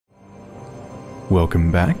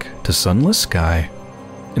Welcome back to Sunless Sky.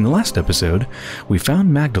 In the last episode, we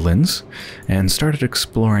found Magdalene's and started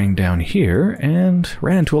exploring down here and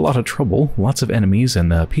ran into a lot of trouble. Lots of enemies,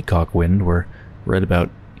 and the peacock wind were right about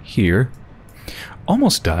here.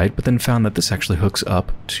 Almost died, but then found that this actually hooks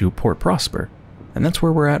up to Port Prosper, and that's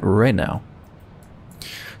where we're at right now.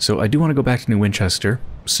 So I do want to go back to New Winchester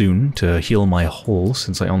soon to heal my hole,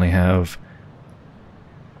 since I only have...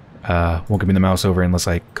 won't give me the mouse over unless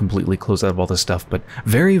I completely close out of all this stuff, but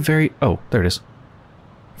very... Oh, there it is.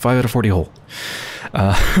 5 out of 40 hole.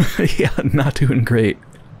 Yeah, not doing great.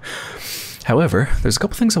 However, there's a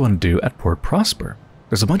couple things I want to do at Port Prosper.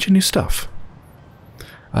 There's a bunch of new stuff.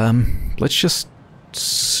 Let's just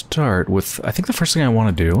start with... I think the first thing I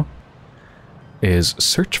want to do is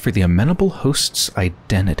search for the amenable host's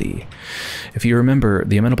identity. If you remember,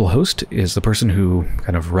 the amenable host is the person who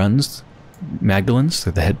kind of runs Magdalene's.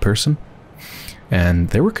 They're the head person. And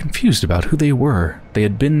they were confused about who they were. They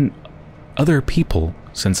had been other people,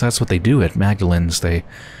 since that's what they do at Magdalene's. They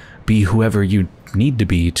be whoever you need to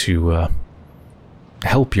be to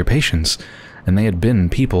help your patients. And they had been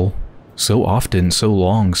people so often, so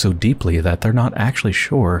long, so deeply that they're not actually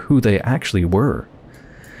sure who they actually were.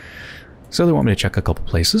 So they want me to check a couple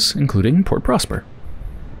places, including Port Prosper.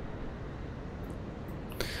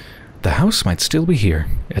 The house might still be here.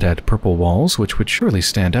 It had purple walls, which would surely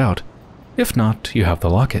stand out. If not, you have the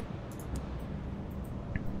locket.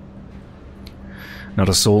 Not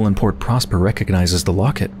a soul in Port Prosper recognizes the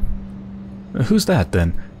locket. Who's that,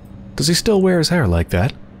 then? Does he still wear his hair like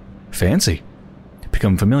that? Fancy.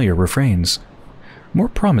 Become familiar refrains. More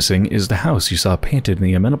promising is the house you saw painted in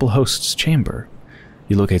the amenable host's chamber.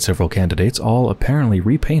 You locate several candidates, all apparently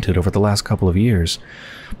repainted over the last couple of years,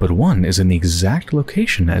 but one is in the exact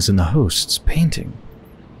location as in the host's painting.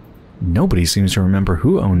 Nobody seems to remember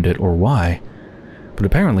who owned it or why, but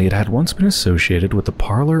apparently it had once been associated with the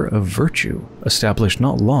Parlor of Virtue, established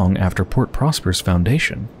not long after Port Prosper's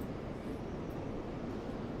foundation.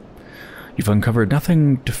 You've uncovered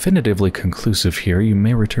nothing definitively conclusive here. You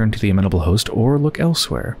may return to the amenable host or look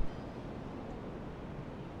elsewhere.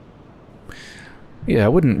 Yeah, I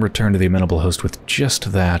wouldn't return to the amenable host with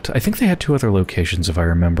just that. I think they had 2 other locations, if I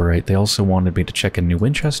remember right. They also wanted me to check in New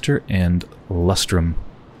Winchester and Lustrum.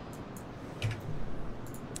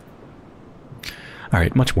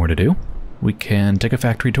 Alright, much more to do. We can take a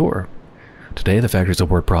factory tour. Today, the factories of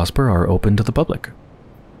Port Prosper are open to the public.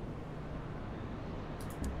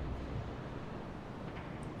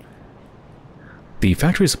 The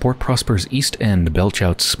factories of Port Prosper's east end belch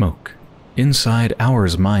out smoke. Inside,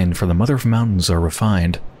 ores mined for the Mother of Mountains are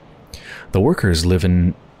refined. The workers live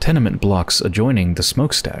in tenement blocks adjoining the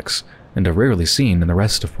smokestacks and are rarely seen in the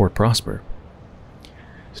rest of Port Prosper.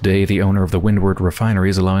 Today, the owner of the Windward Refinery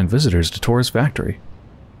is allowing visitors to tour his factory.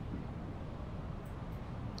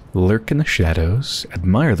 Lurk in the shadows,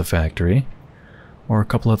 admire the factory, or a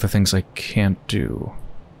couple other things I can't do.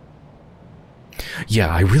 Yeah,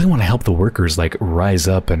 I really want to help the workers, like, rise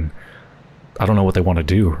up and... I don't know what they want to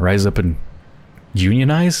do. Rise up and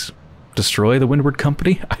unionize? Destroy the Windward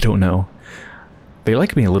Company? I don't know. They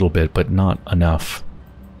like me a little bit, but not enough.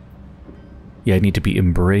 Yeah, I need to be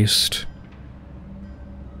embraced.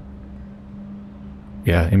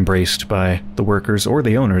 Yeah, embraced by the workers or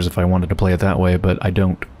the owners if I wanted to play it that way, but I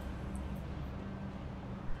don't.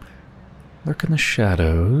 Lurk in the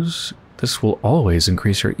shadows. This will always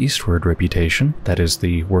increase your eastward reputation, that is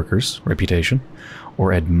the workers' reputation,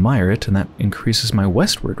 or admire it, and that increases my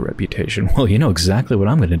westward reputation. Well, you know exactly what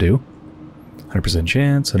I'm going to do. 100%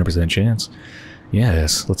 chance, 100% chance.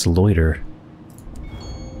 Yes, let's loiter.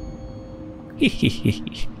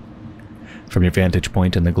 From your vantage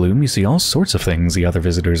point in the gloom, you see all sorts of things the other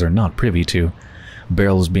visitors are not privy to.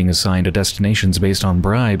 Barrels being assigned to destinations based on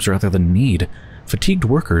bribes rather than need. Fatigued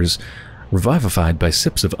workers revivified by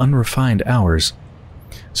sips of unrefined hours.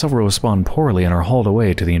 Several respond poorly and are hauled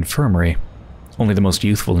away to the infirmary. Only the most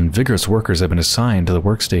youthful and vigorous workers have been assigned to the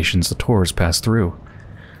workstations the tours pass through.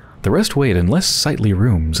 The rest wait in less sightly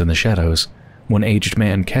rooms in the shadows. One aged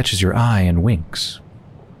man catches your eye and winks.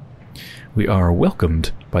 We are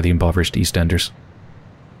welcomed by the impoverished East Enders.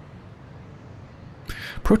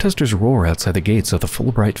 Protesters roar outside the gates of the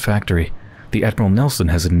Fulbright factory. The Admiral Nelson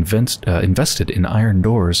has invested in iron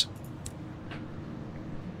doors.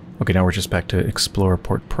 Okay, now we're just back to explore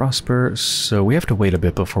Port Prosper, so we have to wait a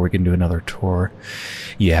bit before we can do another tour.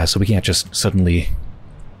 Yeah, so we can't just suddenly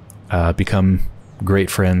become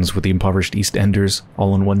great friends with the impoverished East Enders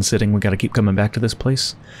all in one sitting. We gotta keep coming back to this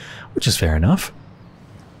place, which is fair enough.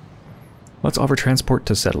 Let's offer transport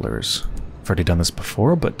to settlers. I've already done this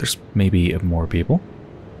before, but there's maybe more people.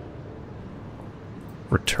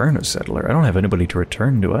 Return a settler? I don't have anybody to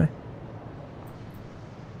return, do I?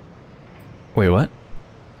 Wait, what?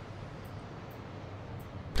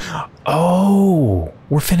 Oh!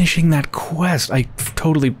 We're finishing that quest! I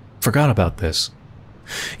totally forgot about this.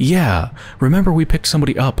 Yeah, remember we picked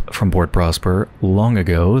somebody up from Port Prosper long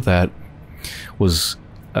ago that was...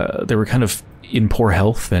 they were kind of in poor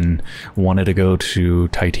health and wanted to go to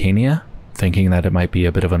Titania, thinking that it might be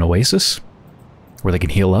a bit of an oasis where they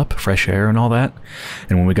can heal up, fresh air and all that.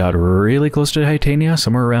 And when we got really close to Titania,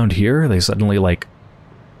 somewhere around here, they suddenly, like,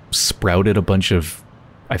 sprouted a bunch of,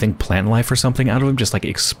 I think, plant life or something out of them, just, like,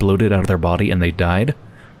 exploded out of their body and they died.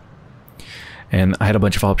 And I had a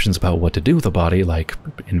bunch of options about what to do with the body, like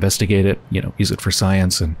investigate it, you know, use it for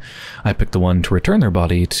science, and I picked the one to return their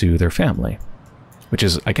body to their family, which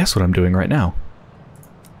is, I guess, what I'm doing right now.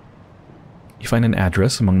 You find an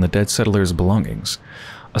address among the dead settlers' belongings.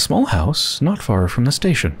 A small house not far from the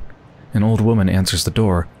station. An old woman answers the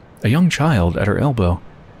door, a young child at her elbow.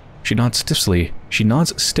 She nods stiffly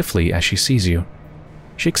as she sees you.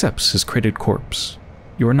 She accepts his crated corpse.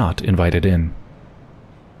 You are not invited in.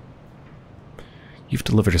 You've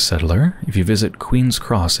delivered a settler. If you visit Queen's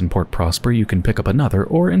Cross in Port Prosper, you can pick up another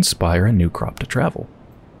or inspire a new crop to travel.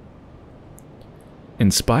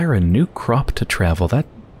 Inspire a new crop to travel. That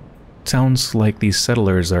sounds like these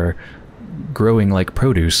settlers are growing like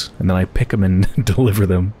produce, and then I pick them and deliver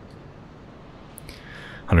them.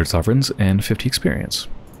 100 sovereigns and 50 experience.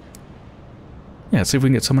 Yeah, let's see if we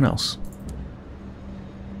can get someone else.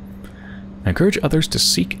 Encourage others to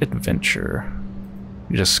seek adventure.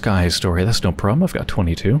 Need a sky story, that's no problem, I've got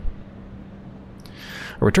 22.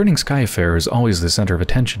 A returning skyfarer is always the center of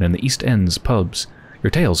attention in the East End's pubs.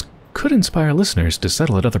 Your tales could inspire listeners to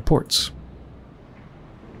settle at other ports.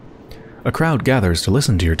 A crowd gathers to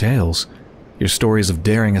listen to your tales. Your stories of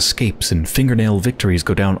daring escapes and fingernail victories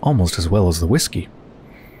go down almost as well as the whiskey.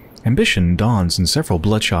 Ambition dawns in several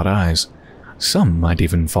bloodshot eyes. Some might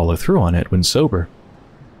even follow through on it when sober.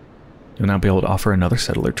 You'll now be able to offer another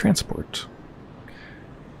settler transport.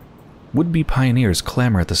 Would-be pioneers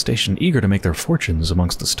clamor at the station, eager to make their fortunes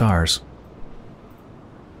amongst the stars.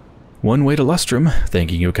 One way to Lustrum,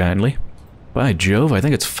 thanking you kindly. By Jove, I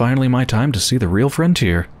think it's finally my time to see the real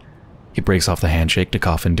frontier. He breaks off the handshake to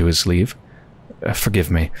cough into his sleeve.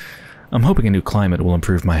 Forgive me. I'm hoping a new climate will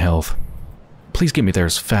improve my health. Please get me there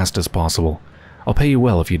as fast as possible. I'll pay you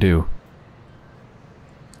well if you do.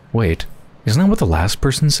 Wait, isn't that what the last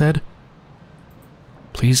person said?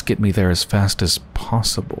 Please get me there as fast as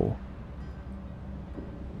possible.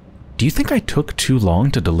 Do you think I took too long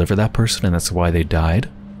to deliver that person and that's why they died?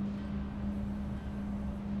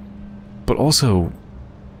 But also,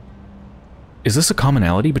 is this a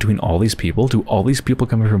commonality between all these people? Do all these people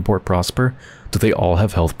coming from Port Prosper, do they all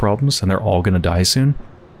have health problems and they're all gonna die soon?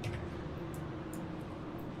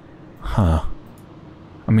 Huh.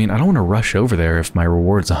 I mean, I don't want to rush over there if my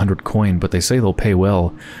reward's 100 coin, but they say they'll pay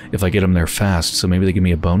well if I get them there fast, so maybe they give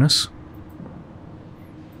me a bonus?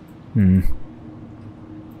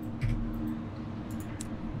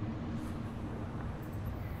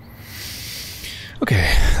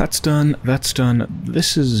 Okay, that's done, that's done.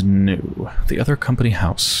 This is new. The other company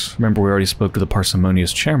house. Remember, we already spoke to the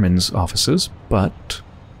parsimonious chairman's offices, but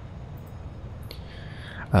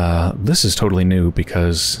this is totally new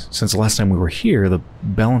because since the last time we were here, the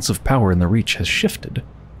balance of power in the Reach has shifted.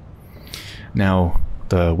 Now,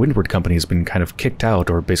 the Windward Company has been kind of kicked out,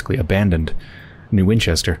 or basically abandoned, New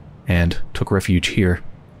Winchester, and took refuge here.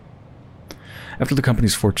 After the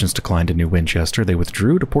company's fortunes declined in New Winchester, they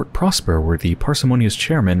withdrew to Port Prosper, where the parsimonious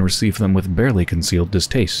chairman received them with barely concealed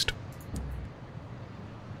distaste.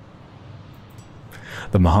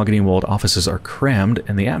 The mahogany-walled offices are crammed,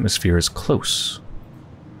 and the atmosphere is close.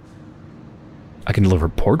 I can deliver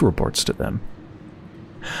port reports to them.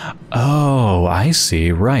 Oh, I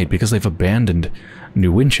see. Right, because they've abandoned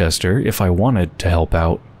New Winchester. If I wanted to help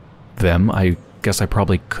out them, I guess I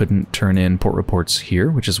probably couldn't turn in port reports here,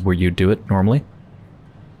 which is where you do it normally.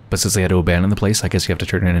 But since they had to abandon the place, I guess you have to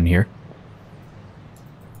turn it in here.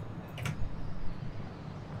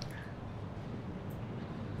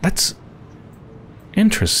 That's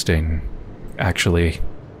interesting, actually.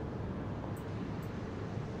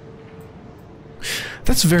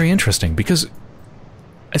 That's very interesting, because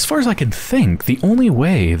as far as I can think, the only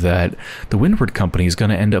way that the Windward Company is going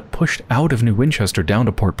to end up pushed out of New Winchester down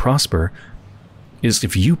to Port Prosper is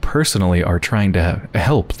if you personally are trying to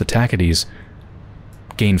help the Tacadies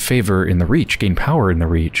gain favor in the Reach, gain power in the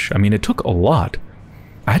Reach. I mean, it took a lot.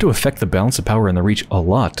 I had to affect the balance of power in the Reach a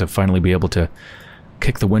lot to finally be able to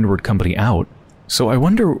kick the Windward Company out. So I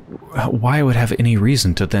wonder why I would have any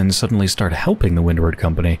reason to then suddenly start helping the Windward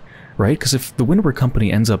Company. right? Because if the Windward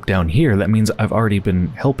Company ends up down here, that means I've already been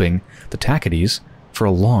helping the Tackities for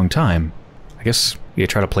a long time. I guess you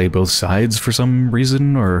try to play both sides for some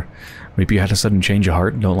reason, or maybe you had a sudden change of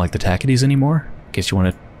heart and don't like the Tackities anymore. In case you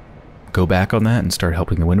want to go back on that and start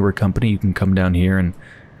helping the Windward Company, you can come down here and...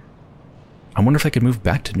 I wonder if I could move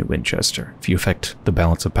back to New Winchester, if you affect the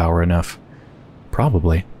balance of power enough.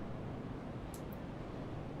 Probably.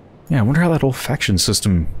 Yeah, I wonder how that whole faction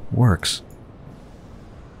system works.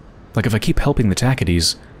 Like, if I keep helping the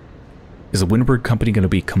Tackities, is the Windward Company going to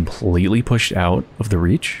be completely pushed out of the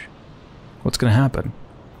Reach? What's going to happen?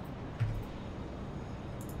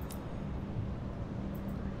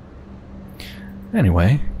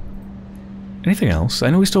 Anyway, anything else? I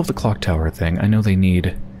know we still have the clock tower thing. I know they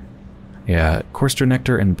need... yeah, Courster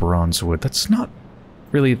Nectar and Bronzewood. That's not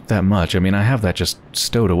really that much. I mean, I have that just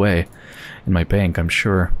stowed away in my bank, I'm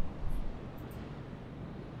sure.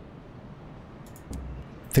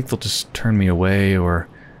 I think they'll just turn me away, or...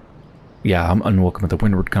 yeah, I'm unwelcome at the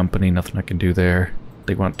Windward Company. Nothing I can do there.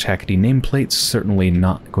 They want Tackety nameplates. Certainly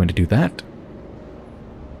not going to do that.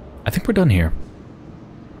 I think we're done here.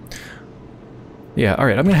 Yeah,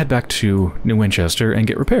 alright, I'm going to head back to New Winchester and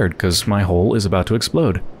get repaired, because my hole is about to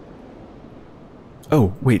explode.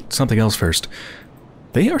 Oh, wait, something else first.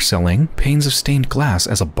 They are selling panes of stained glass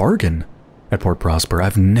as a bargain at Port Prosper.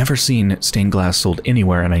 I've never seen stained glass sold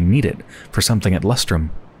anywhere, and I need it for something at Lustrum.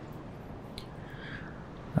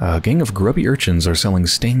 A gang of grubby urchins are selling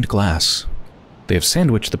stained glass. They have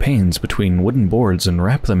sandwiched the panes between wooden boards and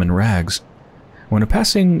wrapped them in rags. When a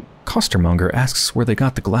passing costermonger asks where they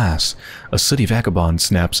got the glass, a sooty vagabond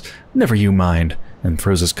snaps, "Never you mind," and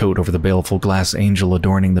throws his coat over the baleful glass angel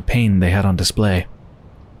adorning the pane they had on display.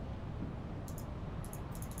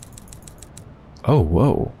 Oh,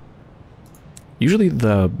 whoa. Usually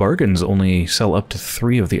the bargains only sell up to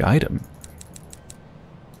 3 of the item.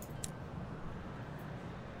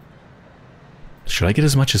 Should I get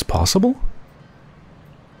as much as possible?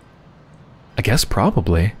 I guess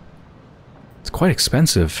probably. It's quite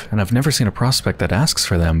expensive, and I've never seen a prospect that asks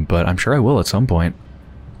for them, but I'm sure I will at some point.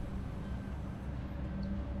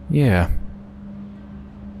 Yeah.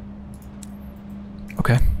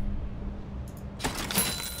 Okay.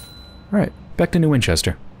 Alright, back to New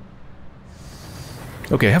Winchester.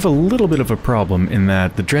 Okay, I have a little bit of a problem in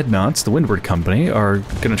that the Dreadnoughts, the Windward Company, are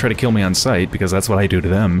gonna try to kill me on sight, because that's what I do to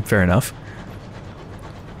them, fair enough.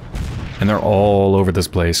 And they're all over this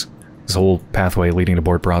place. This whole pathway leading to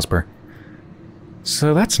Port Prosper.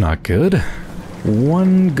 So that's not good.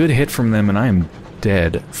 1 good hit from them and I am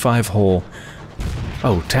dead. 5 whole.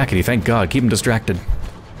 Oh, Tackety, thank God. Keep him distracted.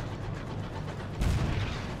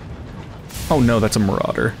 Oh no, that's a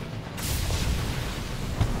Marauder.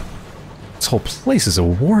 This whole place is a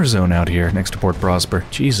war zone out here next to Port Prosper.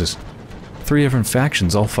 Jesus. 3 different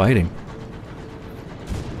factions all fighting.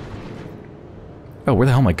 Oh, where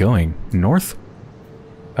the hell am I going? North?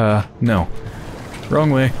 No.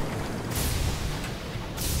 Wrong way.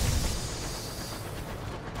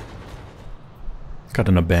 Got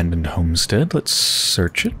an abandoned homestead. Let's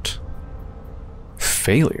search it.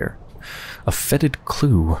 Failure. A fetid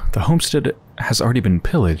clue. The homestead has already been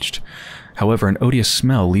pillaged. However, an odious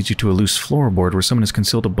smell leads you to a loose floorboard where someone has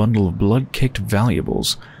concealed a bundle of blood-caked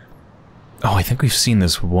valuables. Oh, I think we've seen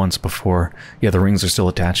this once before. Yeah, the rings are still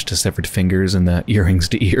attached to severed fingers and the earrings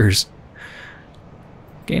to ears.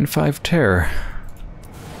 Gain 5 terror.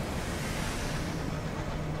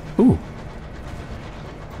 Ooh.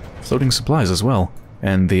 Floating supplies as well.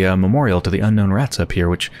 And the memorial to the unknown rats up here,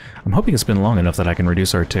 which I'm hoping it's been long enough that I can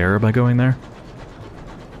reduce our terror by going there.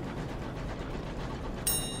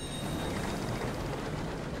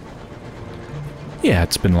 Yeah,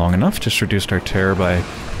 it's been long enough. Just reduced our terror by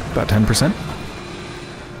about 10%.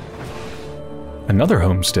 Another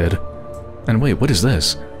homestead. And wait, what is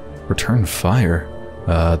this? Return fire.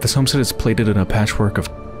 This homestead is plated in a patchwork of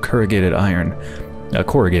corrugated iron.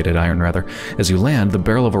 Corrugated iron, rather. As you land, the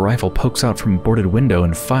barrel of a rifle pokes out from a boarded window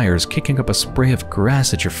and fires, kicking up a spray of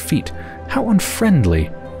grass at your feet. How unfriendly.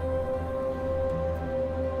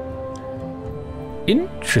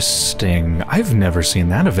 Interesting. I've never seen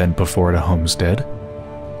that event before at a homestead.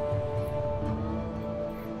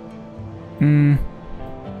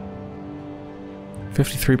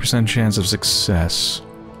 53% chance of success.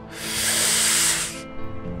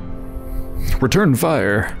 Return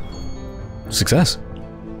fire. Success.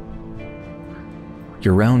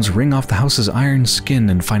 Your rounds ring off the house's iron skin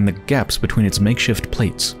and find the gaps between its makeshift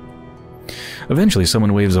plates. Eventually,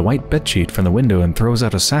 someone waves a white bedsheet from the window and throws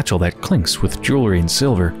out a satchel that clinks with jewelry and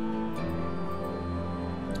silver.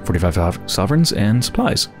 45 sovereigns and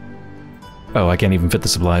supplies. Oh, I can't even fit the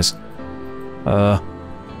supplies.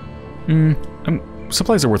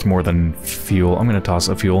 Supplies are worth more than fuel. I'm gonna toss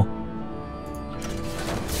a fuel.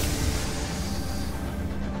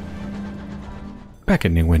 Back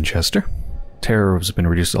in New Winchester. Terror has been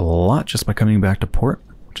reduced a lot just by coming back to port,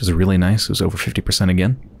 which is really nice. It was over 50%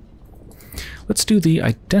 again. Let's do the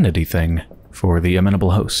identity thing for the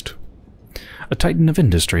amenable host. A titan of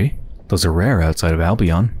industry. Those are rare outside of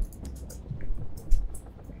Albion.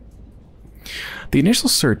 The initial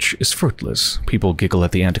search is fruitless. People giggle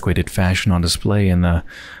at the antiquated fashion on display in the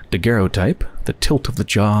daguerreotype, the tilt of the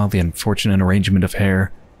jaw, the unfortunate arrangement of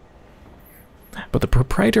hair. But the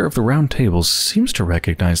proprietor of the round table seems to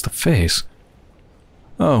recognize the face.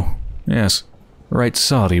 Oh, yes. Right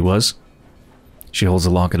sod he was. She holds the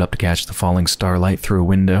locket up to catch the falling starlight through a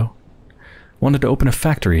window. Wanted to open a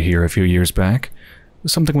factory here a few years back.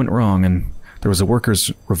 Something went wrong and there was a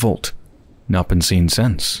workers' revolt. Not been seen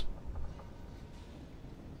since.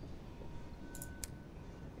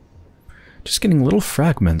 Just getting little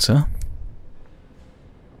fragments, huh?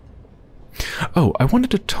 Oh, I wanted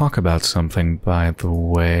to talk about something, by the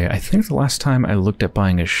way. I think the last time I looked at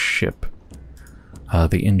buying a ship,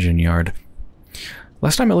 the engine yard.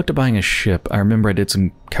 Last time I looked at buying a ship, I remember I did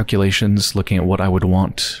some calculations looking at what I would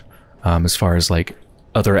want as far as like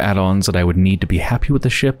other add-ons that I would need to be happy with the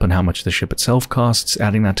ship and how much the ship itself costs,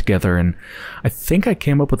 adding that together, and I think I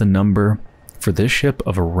came up with a number for this ship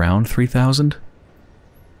of around 3,000.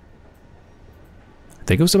 I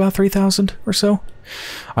think it was about 3,000 or so.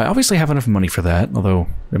 I obviously have enough money for that, although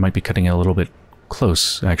it might be cutting it a little bit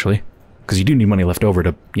close, actually. Because you do need money left over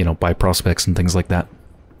to, you know, buy prospects and things like that.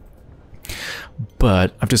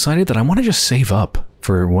 But I've decided that I want to just save up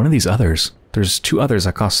for one of these others. There's two others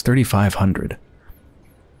that cost 3,500.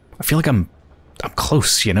 I feel like I'm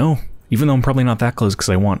close, you know? Even though I'm probably not that close because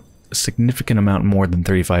I want a significant amount more than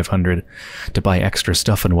 3,500 to buy extra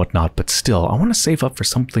stuff and whatnot, but still, I want to save up for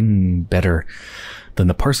something better than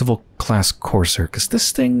the Parzival class Courser, because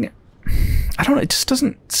this thing, I don't know, it just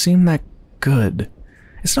doesn't seem that good.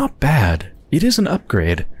 It's not bad. It is an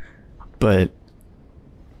upgrade, but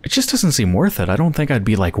it just doesn't seem worth it. I don't think I'd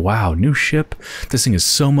be like, wow, new ship, this thing is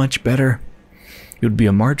so much better. It would be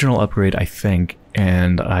a marginal upgrade, I think,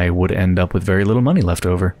 and I would end up with very little money left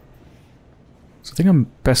over. So I think I'm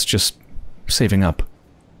best just saving up.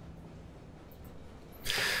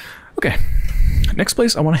 Okay, next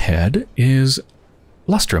place I want to head is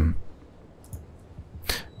Lustrum.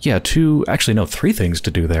 Yeah, three things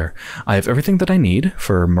to do there. I have everything that I need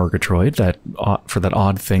for Murgatroyd, for that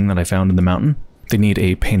odd thing that I found in the mountain. They need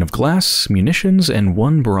a pane of glass, munitions, and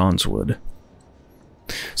 1 bronzewood.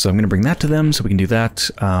 So I'm going to bring that to them so we can do that.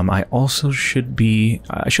 I also should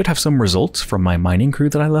have some results from my mining crew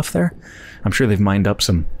that I left there. I'm sure they've mined up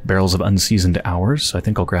some barrels of unseasoned hours, so I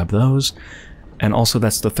think I'll grab those. And also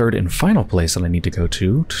that's the third and final place that I need to go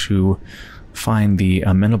to find the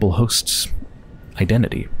amenable host's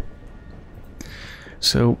identity.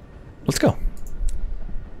 So, let's go.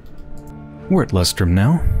 We're at Lustrum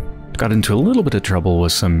now. Got into a little bit of trouble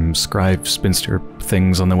with some scribe spinster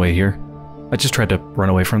things on the way here. I just tried to run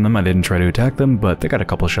away from them. I didn't try to attack them, but they got a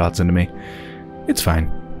couple shots into me. It's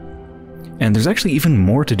fine. And there's actually even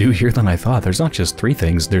more to do here than I thought. There's not just 3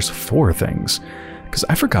 things, there's 4 things. Because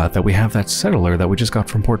I forgot that we have that settler that we just got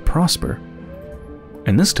from Port Prosper.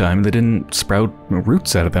 And this time, they didn't sprout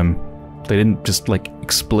roots out of them. They didn't just, like,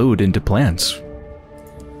 explode into plants.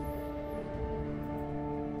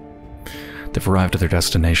 They've arrived at their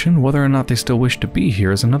destination. Whether or not they still wish to be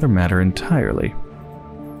here is another matter entirely.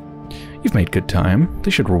 You've made good time.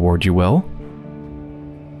 They should reward you well.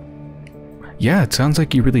 Yeah, it sounds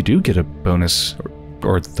like you really do get a bonus,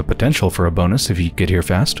 or the potential for a bonus if you get here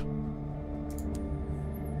fast.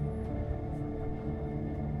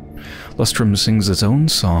 Lustrum sings its own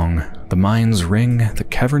song. The mines ring, the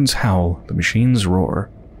caverns howl, the machines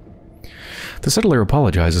roar. The settler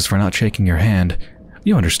apologizes for not shaking your hand.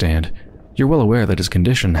 You understand. You're well aware that his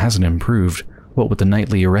condition hasn't improved, what with the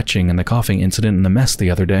nightly retching and the coughing incident in the mess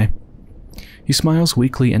the other day. He smiles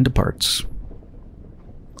weakly and departs.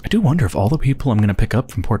 I do wonder if all the people I'm going to pick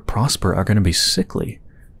up from Port Prosper are going to be sickly.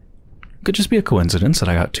 Could just be a coincidence that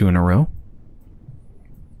I got 2 in a row.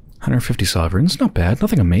 150 sovereigns, not bad.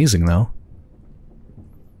 Nothing amazing, though.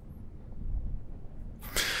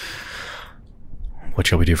 What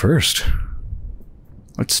shall we do first?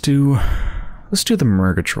 Let's do the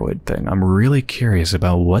Murgatroyd thing. I'm really curious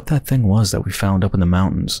about what that thing was that we found up in the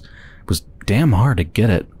mountains. It was damn hard to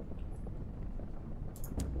get it.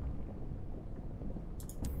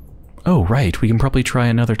 Oh, right. We can probably try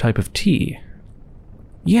another type of tea.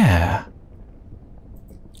 Yeah.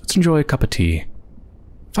 Let's enjoy a cup of tea.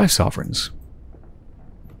 5 sovereigns.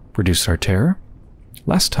 Reduce our terror.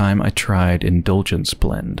 Last time I tried Indulgence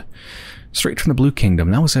Blend. Straight from the Blue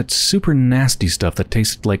Kingdom. That was that super nasty stuff that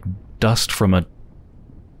tasted like dust from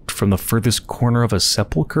the furthest corner of a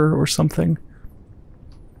sepulcher or something.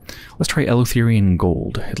 Let's try Eleutherian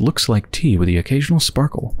Gold. It looks like tea with the occasional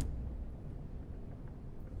sparkle.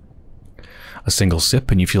 A single sip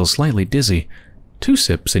and you feel slightly dizzy. 2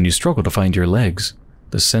 sips and you struggle to find your legs.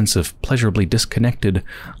 The sense of pleasurably disconnected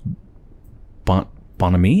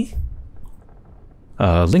bonhomie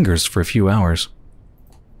lingers for a few hours.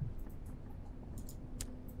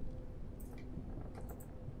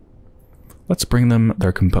 Let's bring them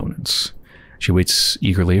their components. She waits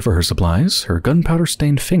eagerly for her supplies. Her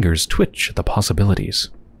gunpowder-stained fingers twitch at the possibilities.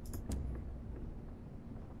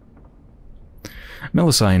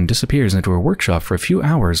 Melusine disappears into her workshop for a few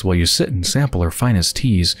hours while you sit and sample her finest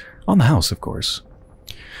teas, on the house, of course.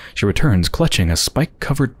 She returns clutching a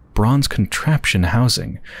spike-covered bronze contraption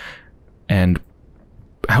housing and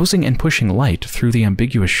pushing light through the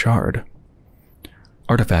ambiguous shard.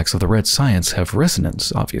 Artifacts of the Red Science have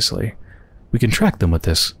resonance, obviously. We can track them with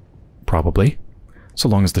this. Probably. So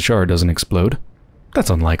long as the shard doesn't explode. That's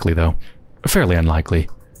unlikely, though. Fairly unlikely.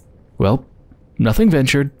 Well, nothing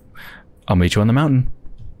ventured. I'll meet you on the mountain.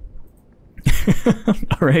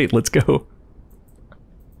 Alright, let's go.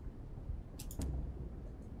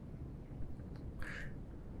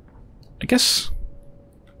 I guess...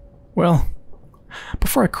 Well,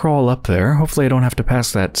 before I crawl up there, hopefully I don't have to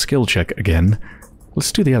pass that skill check again.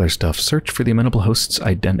 Let's do the other stuff. Search for the amenable host's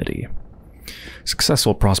identity.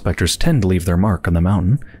 Successful prospectors tend to leave their mark on the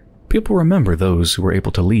mountain. People remember those who were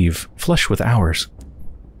able to leave, flush with hours.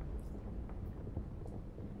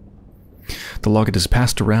 The logget is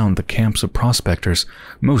passed around the camps of prospectors.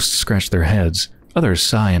 Most scratch their heads, others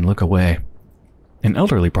sigh and look away. An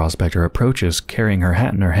elderly prospector approaches, carrying her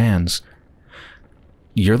hat in her hands.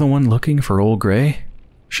 "You're the one looking for Old Grey?"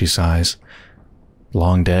 She sighs.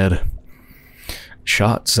 "Long dead.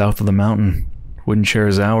 Shot south of the mountain. Wouldn't share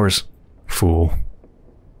his hours. Fool.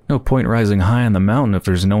 No point rising high on the mountain if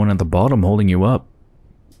there's no one at the bottom holding you up."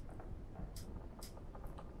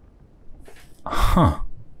 Huh.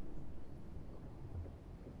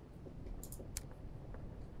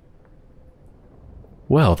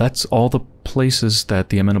 Well, that's all the places that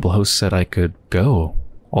the amenable host said I could go.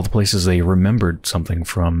 All the places they remembered something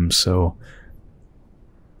from, so...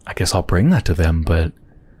 I guess I'll bring that to them, but...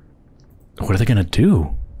 what are they gonna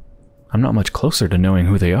do? I'm not much closer to knowing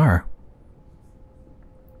who they are.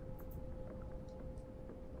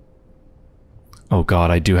 Oh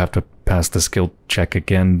god, I do have to pass the skill check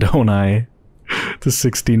again, don't I? The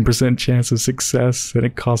 16% chance of success, and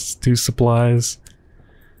it costs 2 supplies.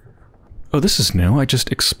 Oh, this is new. I just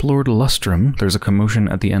explored Lustrum. There's a commotion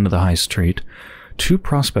at the end of the high street. 2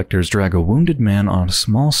 prospectors drag a wounded man on a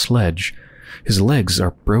small sledge. His legs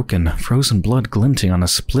are broken, frozen blood glinting on a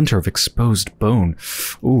splinter of exposed bone.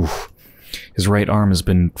 Ooh. His right arm has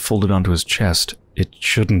been folded onto his chest. It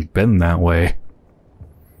shouldn't bend that way.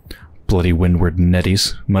 "Bloody windward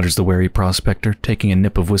netties," mutters the wary prospector, taking a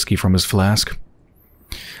nip of whiskey from his flask.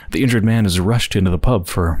 The injured man is rushed into the pub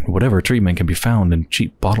for whatever treatment can be found in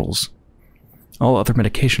cheap bottles. All other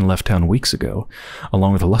medication left town weeks ago,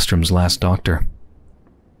 along with Lustrum's last doctor.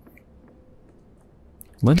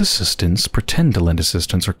 Lend assistance, pretend to lend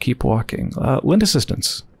assistance, or keep walking. Lend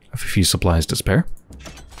assistance. I have a few supplies to spare.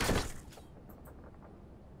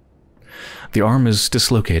 The arm is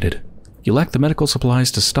dislocated. You lack the medical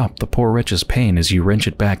supplies to stop the poor wretch's pain as you wrench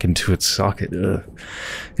it back into its socket. Ugh.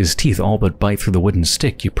 His teeth all but bite through the wooden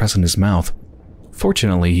stick you press in his mouth.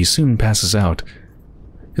 Fortunately, he soon passes out.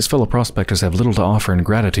 His fellow prospectors have little to offer in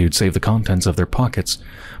gratitude save the contents of their pockets,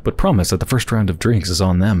 but promise that the first round of drinks is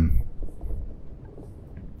on them.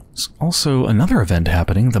 There's also another event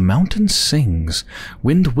happening. The mountain sings.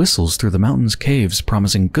 Wind whistles through the mountain's caves,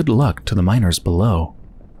 promising good luck to the miners below.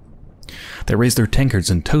 They raise their tankards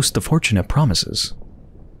and toast the fortune it promises.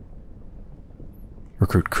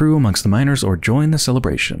 Recruit crew amongst the miners or join the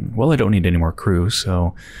celebration. Well, I don't need any more crew,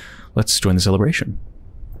 so let's join the celebration.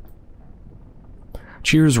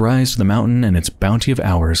 Cheers rise to the mountain and its bounty of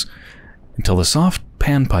hours, until the soft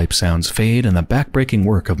panpipe sounds fade and the backbreaking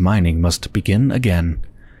work of mining must begin again.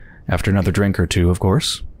 After another drink or two, of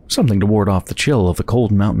course. Something to ward off the chill of the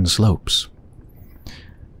cold mountain slopes.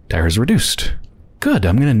 Tires reduced. Good,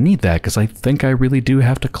 I'm gonna need that, because I think I really do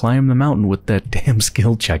have to climb the mountain with that damn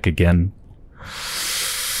skill check again.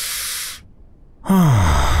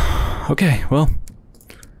 Okay, well...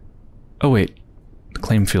 Oh wait, the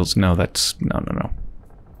claim fields, no, that's... No.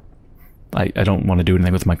 I don't want to do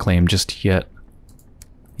anything with my claim just yet.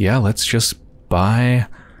 Yeah, let's just buy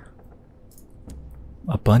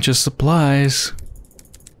a bunch of supplies.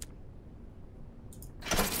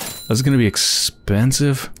 This is going to be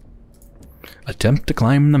expensive. Attempt to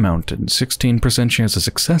climb the mountain. 16% chance of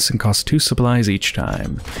success and cost 2 supplies each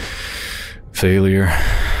time. Failure.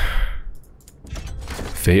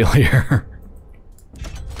 Failure.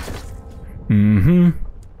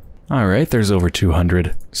 Alright, there's over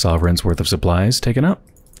 200 sovereigns worth of supplies taken up.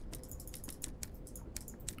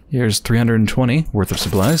 Here's 320 worth of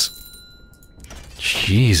supplies.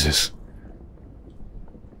 Jesus.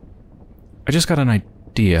 I just got an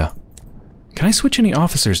idea. Can I switch any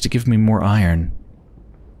officers to give me more iron?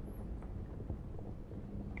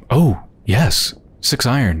 Oh, yes. 6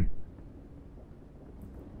 iron.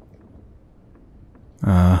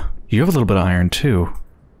 You have a little bit of iron too.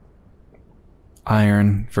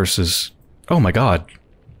 Iron versus... Oh my god.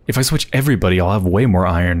 If I switch everybody, I'll have way more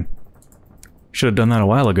iron. Should have done that a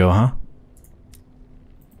while ago,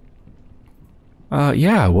 huh?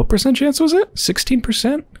 Yeah, what percent chance was it?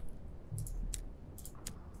 16%?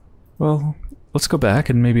 Well, let's go back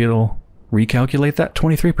and maybe it'll recalculate that.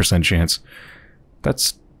 23% chance.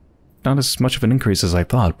 That's not as much of an increase as I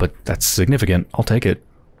thought, but that's significant. I'll take it.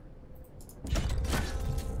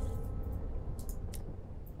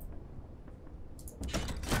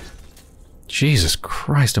 Jesus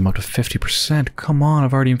Christ, I'm up to 50%. Come on,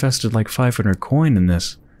 I've already invested like 500 coin in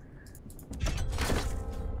this.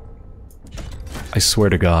 I swear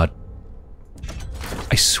to God.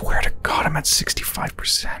 I swear to God, I'm at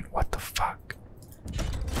 65%. What the fuck?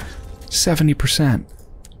 70%.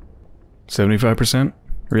 75%?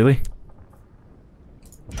 Really?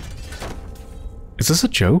 Is this a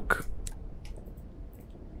joke?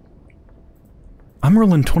 I'm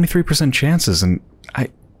rolling 23% chances and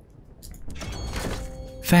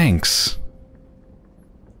Thanks.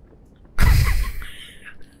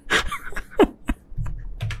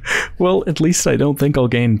 Well, at least I don't think I'll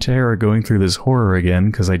gain terror going through this horror again,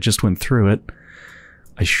 because I just went through it.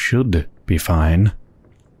 I should be fine.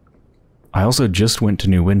 I also just went to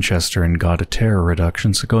New Winchester and got a terror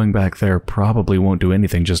reduction, so going back there probably won't do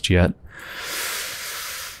anything just yet.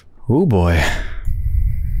 Oh boy.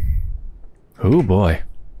 Oh boy.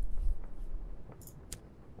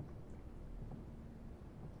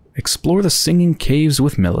 Explore the Singing Caves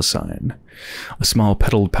with Melusine. A small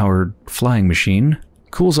pedal-powered flying machine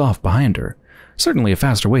cools off behind her. Certainly a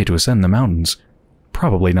faster way to ascend the mountains.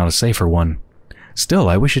 Probably not a safer one. Still,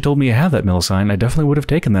 I wish you told me you had that, Melusine. I definitely would have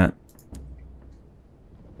taken that.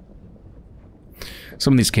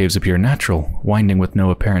 Some of these caves appear natural, winding with no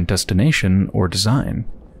apparent destination or design.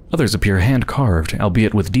 Others appear hand-carved,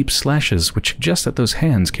 albeit with deep slashes, which suggest that those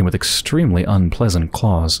hands came with extremely unpleasant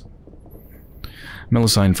claws.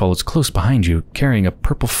 Melusine follows close behind you, carrying a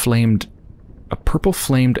purple-flamed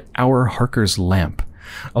Hour Harker's lamp,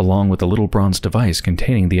 along with a little bronze device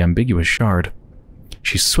containing the ambiguous shard.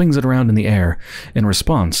 She swings it around in the air. In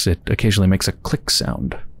response, it occasionally makes a click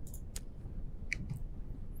sound.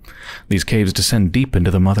 These caves descend deep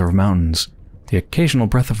into the Mother of Mountains. The occasional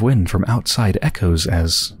breath of wind from outside echoes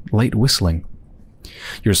as light whistling.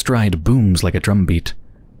 Your stride booms like a drumbeat.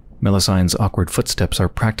 Melusine's awkward footsteps are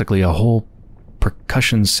practically a whole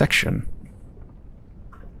percussion section.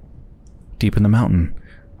 Deep in the mountain,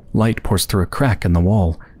 light pours through a crack in the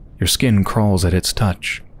wall. Your skin crawls at its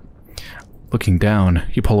touch. Looking down,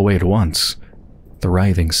 you pull away at once. The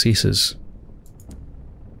writhing ceases.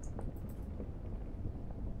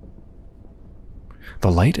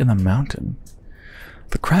 The light in the mountain.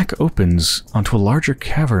 The crack opens onto a larger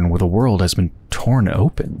cavern where the world has been torn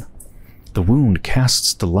open. The wound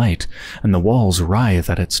casts the light, and the walls writhe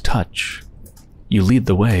at its touch. You lead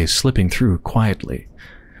the way, slipping through quietly.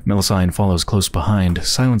 Melusine follows close behind,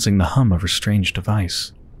 silencing the hum of her strange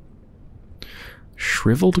device.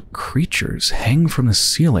 Shriveled creatures hang from the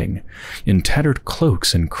ceiling, in tattered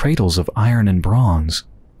cloaks and cradles of iron and bronze.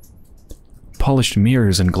 Polished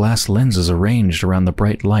mirrors and glass lenses arranged around the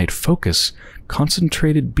bright light focus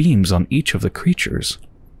concentrated beams on each of the creatures.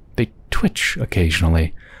 They twitch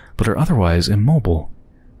occasionally, but are otherwise immobile.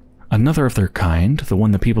 Another of their kind, the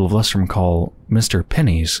one the people of Lustrum call Mr.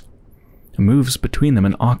 Pennies, moves between them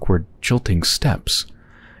in awkward, jolting steps.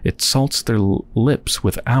 It salts their lips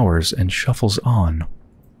with hours and shuffles on.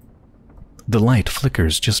 The light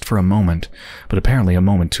flickers just for a moment, but apparently a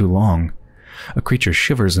moment too long. A creature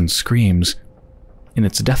shivers and screams. In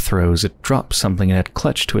its death throes, it drops something it had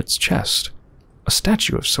clutched to its chest. A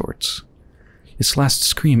statue of sorts. Its last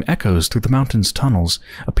scream echoes through the mountain's tunnels,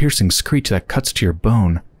 a piercing screech that cuts to your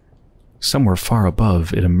bone. Somewhere far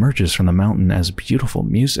above, it emerges from the mountain as beautiful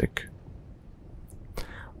music.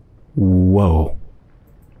 Whoa.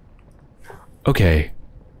 Okay.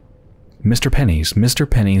 Mr.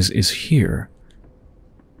 Pennies is here.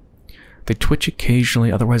 They twitch occasionally,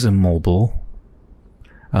 otherwise immobile.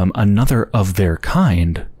 Another of their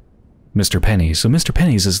kind, Mr. Pennies. So Mr.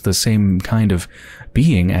 Pennies is the same kind of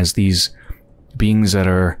being as these beings that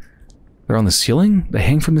are... They're on the ceiling? They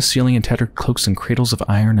hang from the ceiling in tattered cloaks and cradles of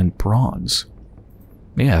iron and bronze.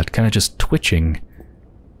 Yeah, kind of just twitching.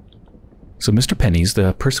 So Mr. Pennies,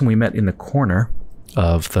 the person we met in the corner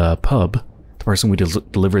of the pub, the person we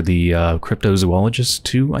delivered the cryptozoologist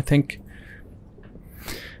to, I think,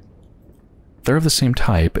 they're of the same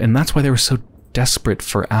type, and that's why they were so desperate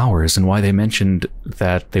for hours, and why they mentioned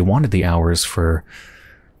that they wanted the hours for...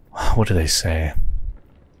 What do they say?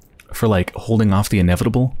 For, like, holding off the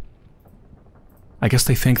inevitable? I guess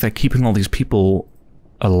they think that keeping all these people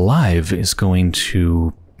alive is going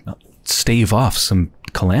to stave off some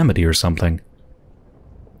calamity or something.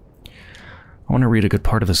 I want to read a good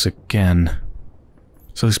part of this again.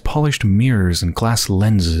 So these polished mirrors and glass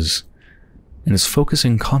lenses, and is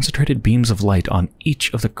focusing concentrated beams of light on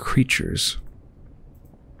each of the creatures.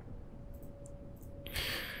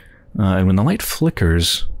 And when the light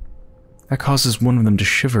flickers, that causes one of them to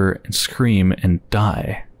shiver and scream and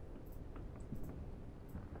die.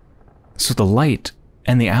 So the light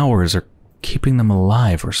and the hours are keeping them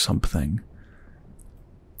alive or something.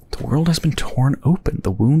 The world has been torn open.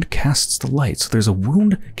 The wound casts the light. So there's a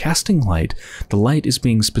wound casting light. The light is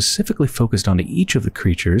being specifically focused onto each of the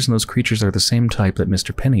creatures, and those creatures are the same type that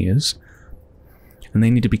Mr. Penny is. And they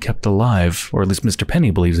need to be kept alive, or at least Mr.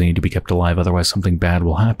 Penny believes they need to be kept alive, otherwise something bad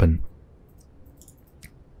will happen.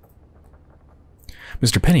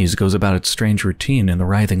 Mr. Penny's goes about its strange routine in the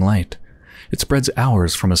writhing light. It spreads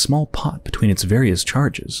hours from a small pot between its various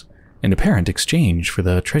charges, in apparent exchange for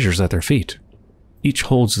the treasures at their feet. Each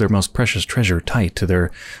holds their most precious treasure tight to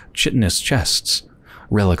their chitinous chests,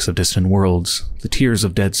 relics of distant worlds, the tears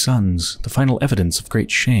of dead sons, the final evidence of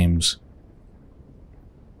great shames.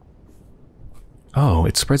 Oh,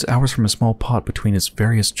 it spreads hours from a small pot between its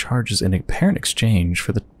various charges in apparent exchange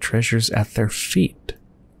for the treasures at their feet.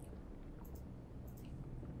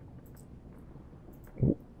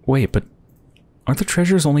 Wait, but aren't the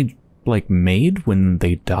treasures only, like, made when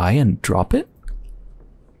they die and drop it?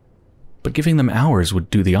 But giving them hours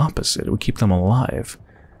would do the opposite. It would keep them alive.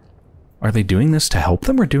 Are they doing this to help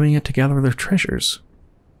them, or doing it to gather their treasures?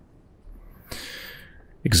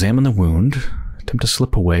 Examine the wound. Attempt to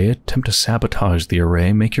slip away. Attempt to sabotage the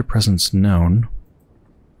array. Make your presence known.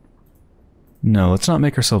 No, let's not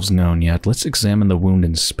make ourselves known yet. Let's examine the wound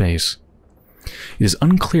in space. It is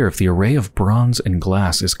unclear if the array of bronze and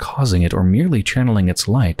glass is causing it or merely channeling its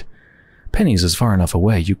light. Penny's is far enough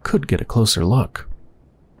away. You could get a closer look.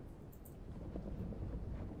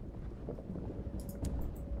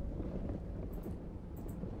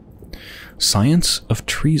 Science of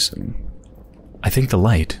treason. I think the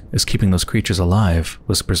light is keeping those creatures alive,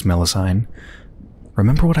 whispers Melusine.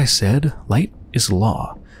 Remember what I said? Light is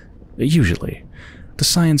law. Usually. The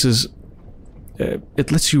science is...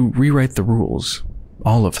 it lets you rewrite the rules.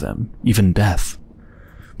 All of them. Even death.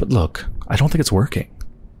 But look, I don't think it's working.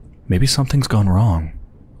 Maybe something's gone wrong.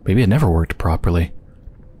 Maybe it never worked properly.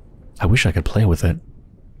 I wish I could play with it.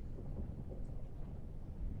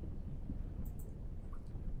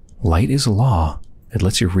 Light is law. It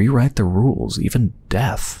lets you rewrite the rules, even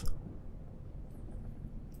death.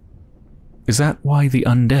 Is that why the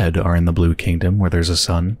undead are in the Blue Kingdom, where there's a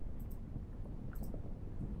sun?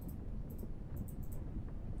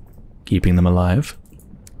 Keeping them alive?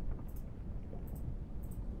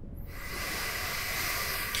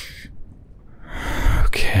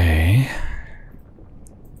 Okay.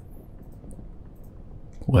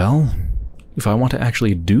 Well, if I want to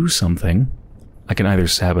actually do something, I can either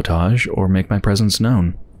sabotage or make my presence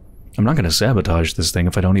known. I'm not going to sabotage this thing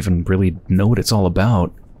if I don't even really know what it's all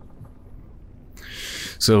about.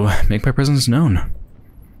 So, make my presence known.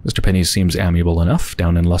 Mr. Penny seems amiable enough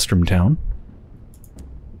down in Lustrum Town.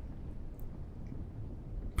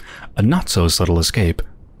 A not-so-subtle escape.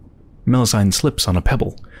 Melusine slips on a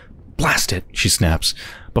pebble. Blast it, she snaps,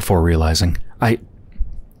 before realizing,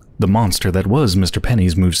 The monster that was Mr.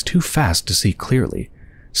 Penny's moves too fast to see clearly.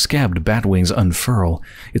 Scabbed bat wings unfurl.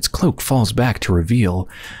 Its cloak falls back to reveal.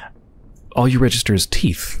 All you register is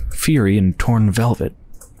teeth, fury, and torn velvet.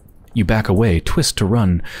 You back away, twist to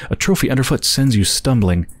run. A trophy underfoot sends you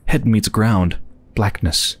stumbling. Head meets ground.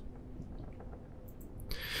 Blackness.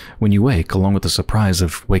 When you wake, along with the surprise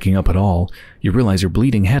of waking up at all, you realize your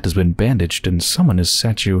bleeding head has been bandaged and someone has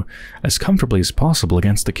sat you as comfortably as possible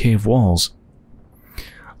against the cave walls.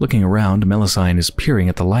 Looking around, Melusine is peering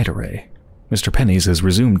at the light array. Mr. Penny's has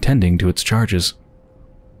resumed tending to its charges.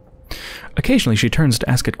 Occasionally she turns to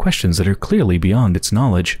ask it questions that are clearly beyond its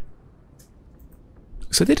knowledge.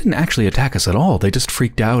 So they didn't actually attack us at all. They just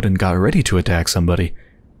freaked out and got ready to attack somebody.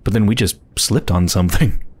 But then we just slipped on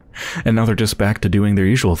something. And now they're just back to doing their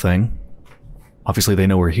usual thing. Obviously they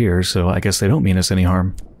know we're here, so I guess they don't mean us any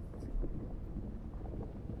harm.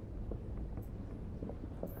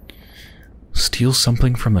 Steal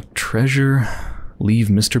something from a treasure? Leave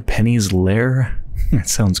Mr. Penny's lair? That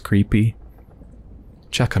sounds creepy.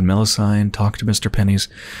 Check on Melusine, talk to Mr. Penny's.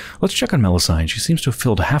 Let's check on Melusine. She seems to have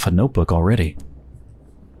filled half a notebook already.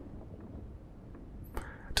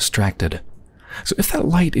 Distracted. So if that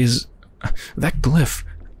light is... that glyph...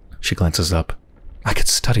 She glances up. I could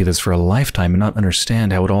study this for a lifetime and not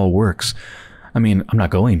understand how it all works. I mean, I'm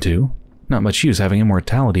not going to. Not much use having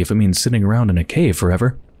immortality if it means sitting around in a cave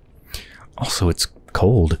forever. Also, it's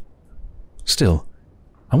cold. Still,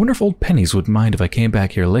 I wonder if old Pennies would mind if I came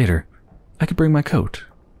back here later. I could bring my coat.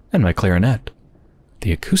 And my clarinet.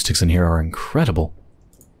 The acoustics in here are incredible.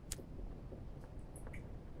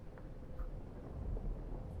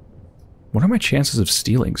 What are my chances of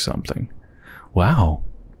stealing something? Wow.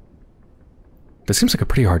 That seems like a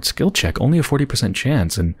pretty hard skill check. Only a 40%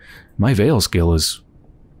 chance, and my veil skill is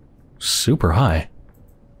super high.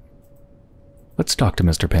 Let's talk to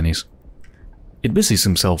Mr. Penny's. It busies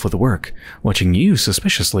himself with work, watching you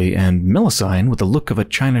suspiciously, and Melusine with the look of a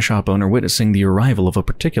china shop owner witnessing the arrival of a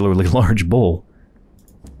particularly large bull.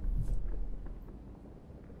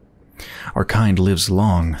 Our kind lives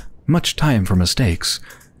long, much time for mistakes.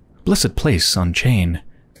 Blessed place on chain.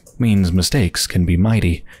 Means mistakes can be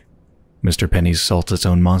mighty. Mr. Penny salts its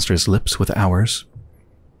own monstrous lips with ours.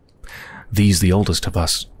 These the oldest of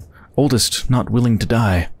us. Oldest not willing to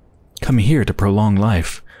die. Come here to prolong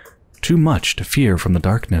life. Too much to fear from the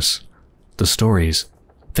darkness. The stories.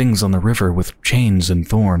 Things on the river with chains and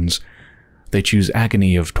thorns. They choose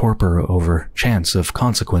agony of torpor over chance of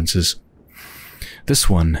consequences. This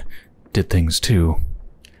one did things too.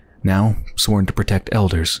 Now sworn to protect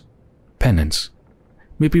elders. Penance.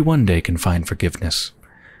 Maybe one day can find forgiveness.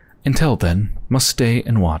 Until then, must stay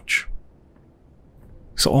and watch.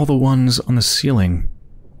 So all the ones on the ceiling,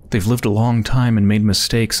 they've lived a long time and made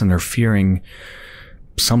mistakes, and they're fearing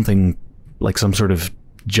something like some sort of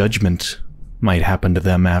judgment might happen to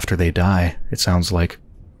them after they die, it sounds like.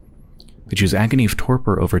 They choose agony of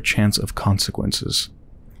torpor over chance of consequences.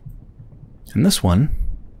 And this one,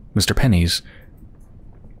 Mr. Penny's,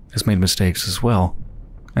 has made mistakes as well.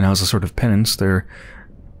 And as a sort of penance, they're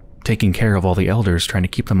taking care of all the elders, trying to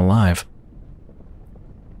keep them alive.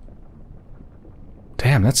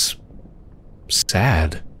 Damn, that's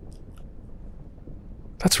sad.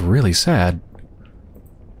 That's really sad.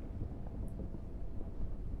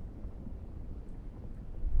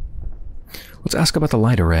 Let's ask about the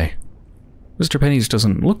light array. Mr. Penny's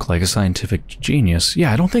doesn't look like a scientific genius.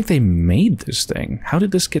 Yeah, I don't think they made this thing. How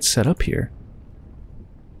did this get set up here?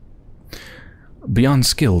 Beyond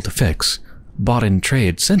skill to fix. Bought in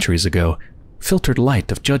trade centuries ago. Filtered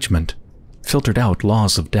light of judgment. Filtered out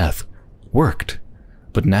laws of death. Worked.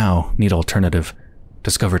 But now need alternative.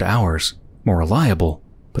 Discovered ours. More reliable,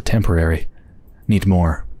 but temporary. Need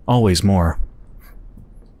more. Always more.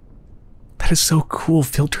 That is so cool.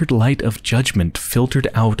 Filtered light of judgment. Filtered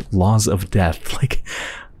out laws of death. Like,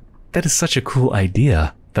 that is such a cool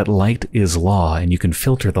idea. That light is law, and you can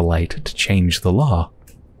filter the light to change the law.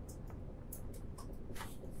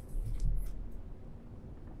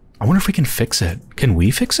 I wonder if we can fix it. Can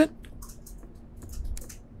we fix it?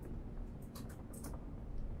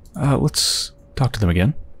 Let's talk to them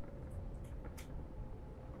again.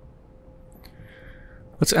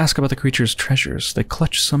 Let's ask about the creature's treasures. They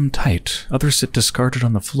clutch some tight. Others sit discarded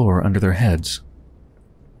on the floor under their heads.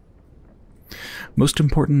 Most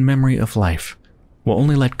important memory of life. Will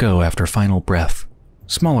only let go after final breath.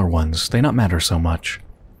 Smaller ones, they not matter so much.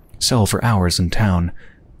 Sell for hours in town.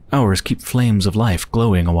 Hours keep flames of life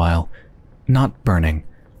glowing a while. Not burning.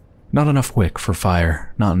 Not enough wick for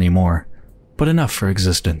fire, not anymore. But enough for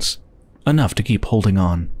existence. Enough to keep holding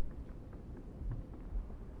on.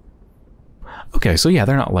 Okay, so yeah,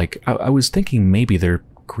 they're not like... I was thinking maybe they're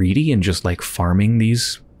greedy and just like farming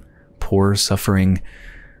these poor, suffering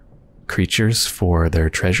creatures for their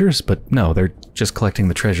treasures, but no, they're just collecting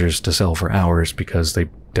the treasures to sell for hours because they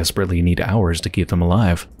desperately need hours to keep them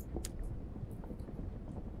alive.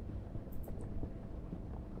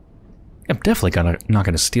 I'm definitely not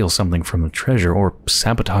gonna steal something from the treasure or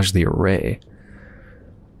sabotage the array.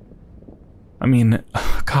 I mean,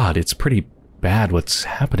 God, it's pretty bad what's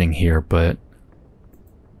happening here, but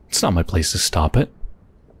it's not my place to stop it.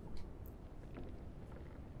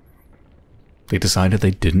 They decided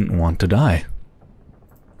they didn't want to die.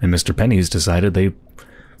 And Mr. Penny's decided they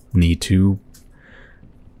need to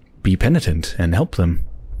be penitent and help them.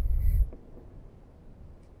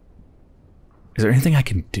 Is there anything I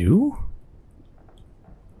can do?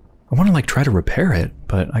 I want to, like, try to repair it,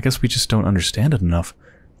 but I guess we just don't understand it enough.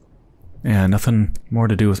 Yeah, nothing more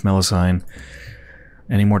to do with Melusine.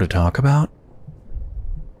 Any more to talk about?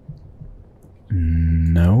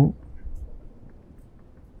 No.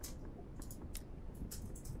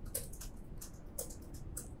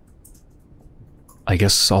 I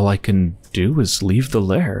guess all I can do is leave the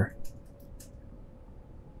lair.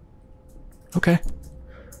 Okay.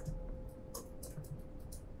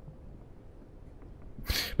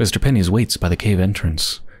 Mr. Pennies waits by the cave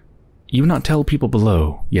entrance. You not tell people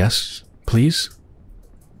below, yes, please?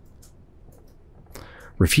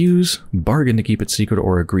 Refuse, bargain to keep it secret,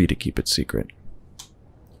 or agree to keep it secret.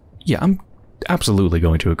 Yeah, I'm absolutely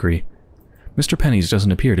going to agree. Mr. Pennies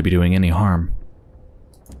doesn't appear to be doing any harm.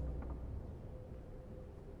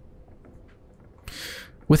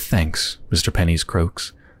 With thanks, Mr. Pennies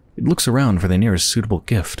croaks. It looks around for the nearest suitable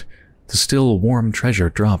gift, the still warm treasure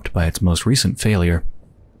dropped by its most recent failure.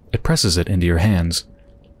 It presses it into your hands.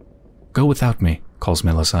 Go without me, calls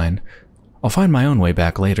Melusine. I'll find my own way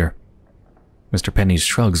back later. Mr. Pennies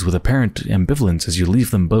shrugs with apparent ambivalence as you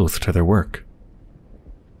leave them both to their work.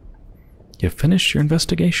 You've finished your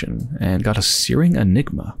investigation and got a searing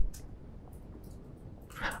enigma.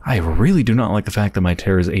 I really do not like the fact that my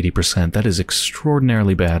terror is 80%. That is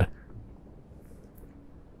extraordinarily bad.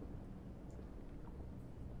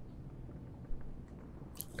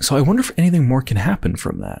 So I wonder if anything more can happen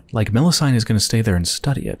from that. Like, Melusine is going to stay there and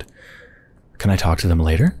study it. Can I talk to them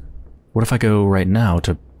later? What if I go right now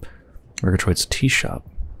to Murgatroyd's tea shop?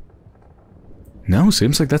 No,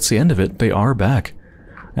 seems like that's the end of it. They are back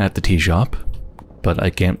at the tea shop, but I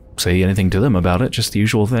can't say anything to them about it, just the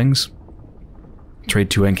usual things. Trade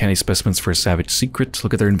 2 uncanny specimens for a savage secret.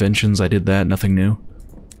 Look at their inventions. I did that. Nothing new.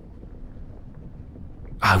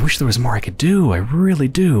 I wish there was more I could do. I really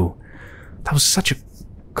do. That was such a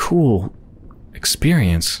cool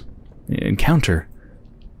experience. Encounter.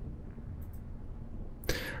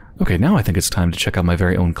 Okay, now I think it's time to check out my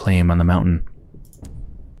very own claim on the mountain.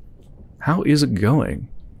 How is it going?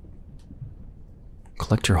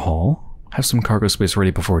 Collect your haul. Have some cargo space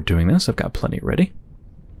ready before doing this. I've got plenty ready.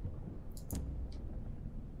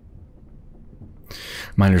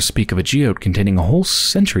 Miners speak of a geode containing a whole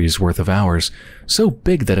century's worth of hours, so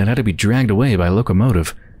big that it had to be dragged away by a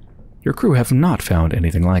locomotive. Your crew have not found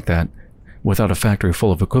anything like that. Without a factory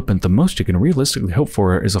full of equipment, the most you can realistically hope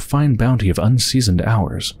for is a fine bounty of unseasoned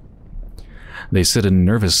hours. They sit in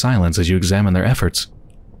nervous silence as you examine their efforts.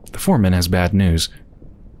 The foreman has bad news.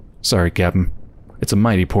 Sorry, Captain. It's a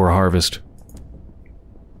mighty poor harvest.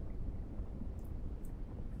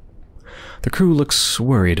 The crew looks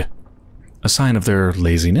worried. A sign of their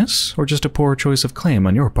laziness, or just a poor choice of claim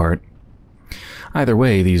on your part? Either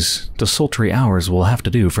way, these desultory hours will have to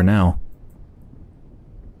do for now.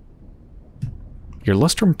 Your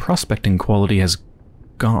lustrum prospecting quality has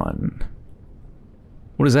gone.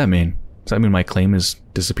 What does that mean? Does that mean my claim has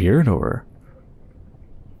disappeared, or...?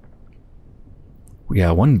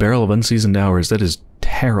 Yeah, 1 barrel of unseasoned hours. That is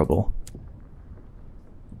terrible.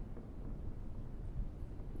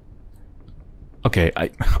 Okay,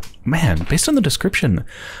 man, based on the description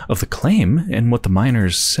of the claim and what the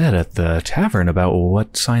miners said at the tavern about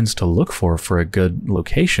what signs to look for a good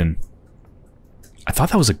location, I thought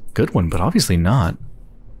that was a good one, but obviously not.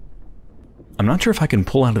 I'm not sure if I can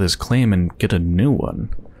pull out of this claim and get a new one.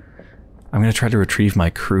 I'm going to try to retrieve my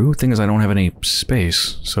crew. Thing is, I don't have any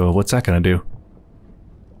space, so what's that going to do?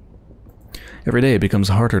 Every day it becomes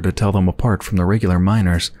harder to tell them apart from the regular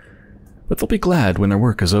miners. But they'll be glad when their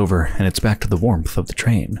work is over and it's back to the warmth of the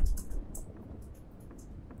train.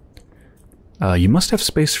 You must have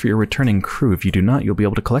space for your returning crew. If you do not, you'll be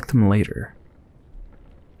able to collect them later.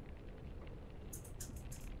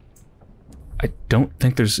 I don't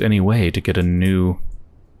think there's any way to get a new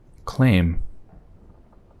claim.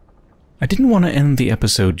 I didn't want to end the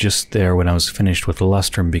episode just there when I was finished with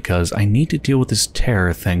Lustrum because I need to deal with this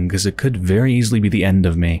terror thing because it could very easily be the end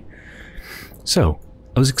of me. So,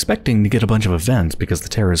 I was expecting to get a bunch of events because the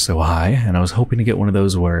terror is so high, and I was hoping to get one of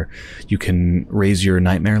those where you can raise your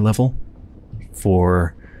nightmare level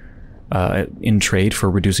for in trade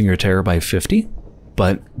for reducing your terror by 50.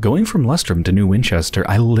 But going from Lustrum to New Winchester,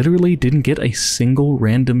 I literally didn't get a single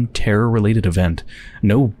random terror-related event.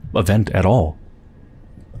 No event at all.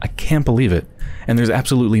 I can't believe it. And there's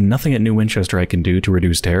absolutely nothing at New Winchester I can do to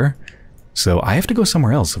reduce terror, so I have to go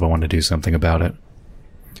somewhere else if I want to do something about it.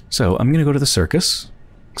 So I'm going to go to the circus,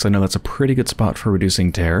 because I know that's a pretty good spot for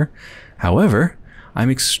reducing terror. However, I'm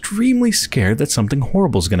extremely scared that something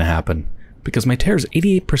horrible is going to happen. because my tear is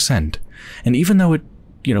 88%, and even though it,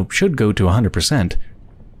 you know, should go to 100%,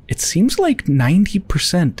 it seems like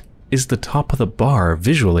 90% is the top of the bar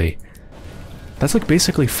visually. That's like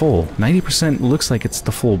basically full. 90% looks like it's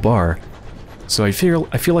the full bar. So I feel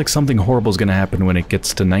like something horrible is going to happen when it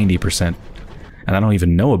gets to 90%. And I don't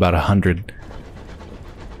even know about 100.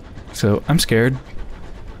 So I'm scared.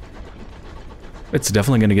 It's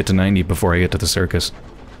definitely going to get to 90 before I get to the circus.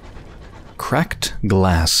 Cracked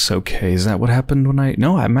glass. Okay, is that what happened when I...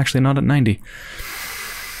 No, I'm actually not at 90.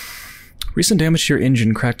 Recent damage to your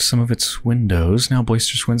engine cracked some of its windows. Now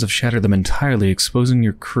boisterous winds have shattered them entirely, exposing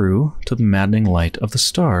your crew to the maddening light of the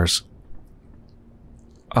stars.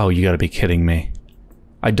 Oh, you gotta be kidding me.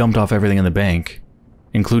 I dumped off everything in the bank,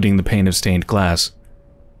 including the pane of stained glass.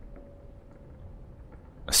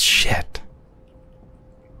 Shit.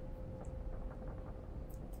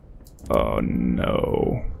 Oh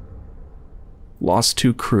no. Lost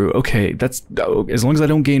 2 crew. Okay, that's... Oh, as long as I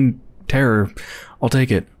don't gain terror, I'll take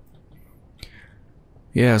it.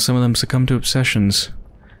 Yeah, some of them succumb to obsessions.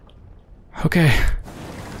 Okay.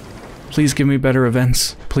 Please give me better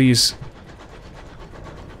events. Please.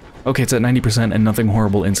 Okay, it's at 90% and nothing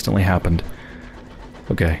horrible instantly happened.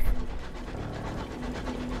 Okay.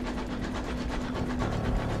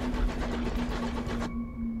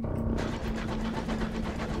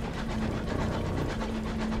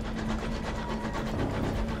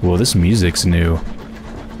 Whoa, this music's new.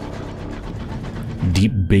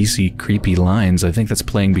 Deep, bassy, creepy lines. I think that's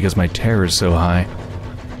playing because my terror is so high.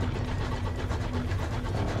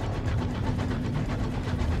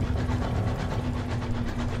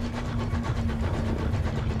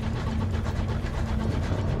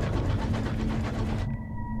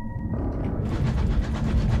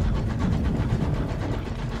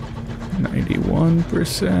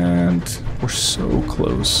 %. We're so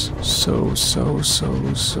close. So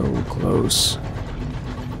close.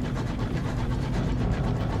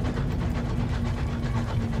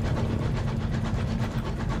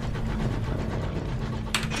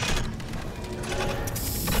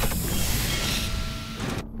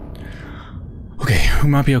 Okay, we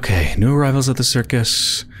might be okay. New arrivals at the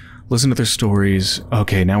circus. Listen to their stories.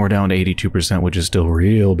 Okay, now we're down to 82%, which is still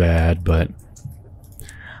real bad, but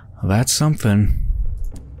that's something.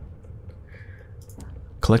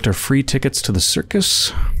 Collect our free tickets to the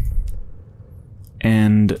circus.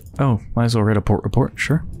 And, oh, might as well write a port report,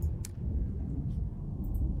 sure.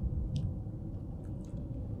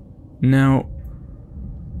 Now,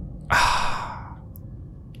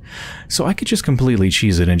 so I could just completely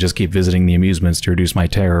cheese it and just keep visiting the amusements to reduce my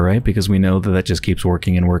terror, right? Because we know that that just keeps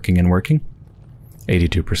working and working and working.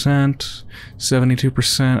 82%,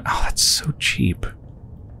 72%. Oh, that's so cheap.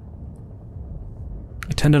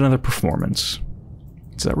 Attend another performance.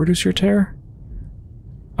 Does that reduce your terror?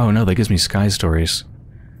 Oh no, that gives me sky stories.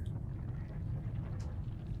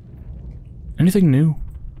 Anything new?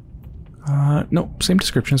 Nope, same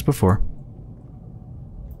description as before.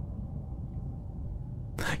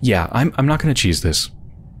 Yeah, I'm not gonna cheese this.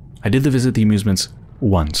 I did visit the amusements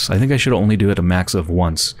once. I think I should only do it a max of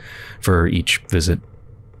once for each visit.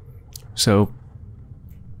 So,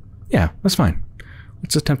 yeah, that's fine.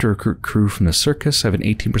 Let's attempt to recruit crew from the circus. I have an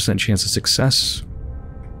 18% chance of success.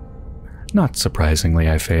 Not surprisingly,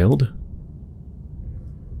 I failed.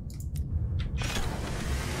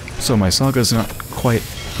 So my saga's not quite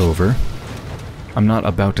over. I'm not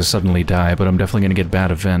about to suddenly die, but I'm definitely going to get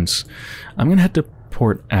bad events. I'm going to head to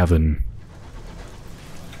Port Avon.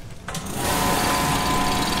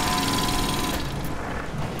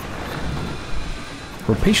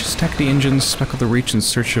 Rapacious tackety engines stuck with the reach in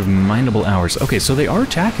search of mineable hours. Okay, so they are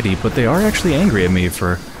tackety, but they are actually angry at me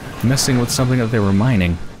for messing with something that they were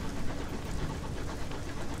mining.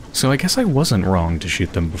 So I guess I wasn't wrong to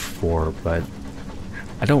shoot them before, but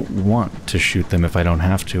I don't want to shoot them if I don't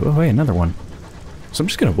have to. Oh, hey, another one. So I'm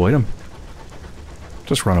just gonna avoid them.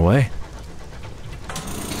 Just run away.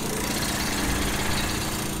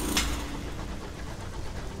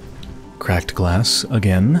 Cracked glass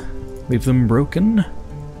again. Leave them broken.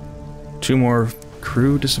 2 more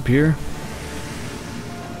crew disappear.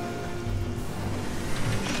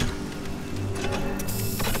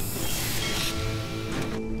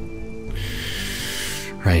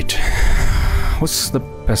 Right. What's the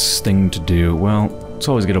best thing to do? Well, let's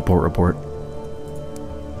always get a port report.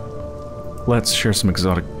 Let's share some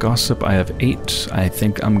exotic gossip. I have 8. I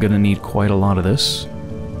think I'm gonna need quite a lot of this.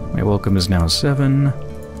 My welcome is now 7.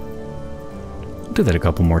 I'll do that a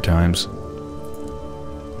couple more times.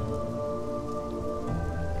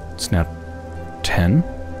 It's now 10.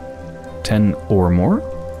 10 or more.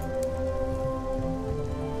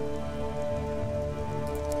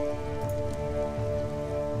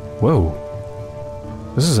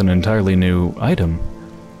 Whoa. This is an entirely new item.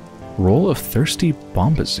 Roll of thirsty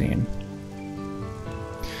bombazine.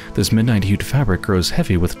 This midnight-hued fabric grows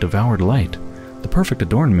heavy with devoured light, the perfect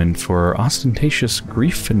adornment for ostentatious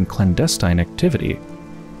grief and clandestine activity.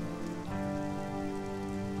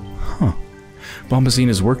 Huh. Bombazine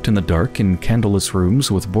is worked in the dark in candleless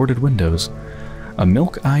rooms with boarded windows. A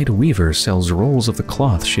milk-eyed weaver sells rolls of the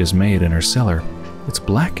cloth she has made in her cellar. It's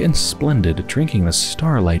black and splendid, drinking the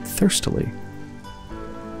starlight thirstily.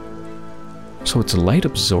 So it's light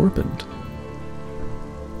absorbent.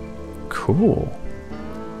 Cool.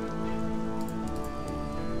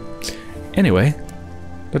 Anyway,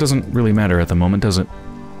 that doesn't really matter at the moment, does it?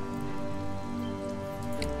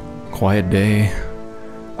 Quiet day.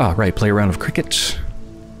 Ah, right, play a round of cricket.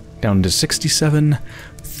 Down to 67.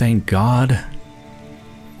 Thank God.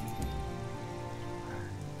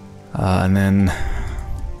 And then...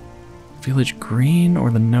 Village Green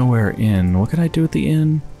or the Nowhere Inn? What could I do at the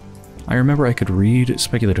inn? I remember I could read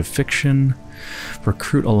speculative fiction,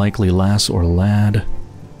 recruit a likely lass or lad.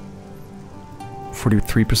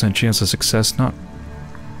 43% chance of success, not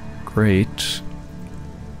great.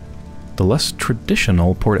 The less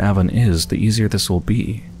traditional Port Avon is, the easier this will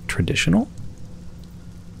be. Traditional?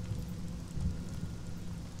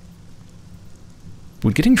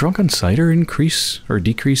 Would getting drunk on cider increase or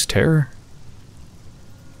decrease terror?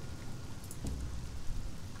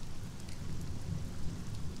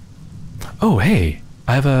 Oh, hey,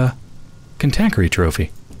 I have a Cantankerry trophy.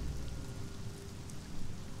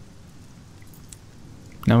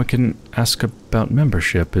 Now we can ask about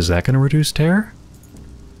membership. Is that going to reduce terror?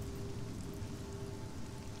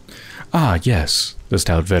 Ah, yes. The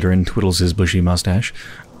stout veteran twiddles his bushy mustache.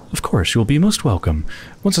 Of course, you'll be most welcome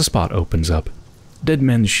once a spot opens up. Dead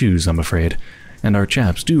men's shoes, I'm afraid, and our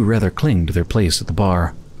chaps do rather cling to their place at the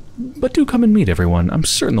bar. But do come and meet everyone. I'm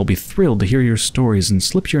certain they'll be thrilled to hear your stories and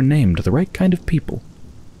slip your name to the right kind of people.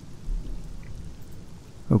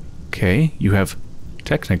 Okay, you have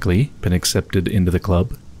technically been accepted into the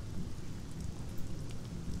club.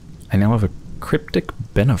 I now have a cryptic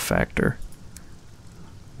benefactor.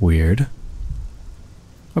 Weird.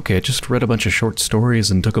 Okay, I just read a bunch of short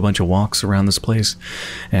stories and took a bunch of walks around this place,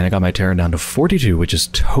 and I got my terror down to 42, which is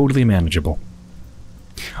totally manageable.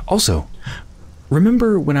 Also,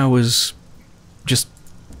 remember when I was just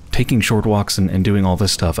taking short walks and doing all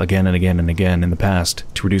this stuff again and again and again in the past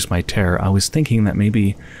to reduce my terror? I was thinking that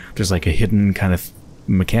maybe there's like a hidden kind of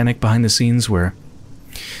mechanic behind the scenes where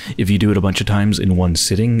if you do it a bunch of times in one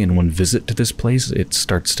sitting, in one visit to this place, it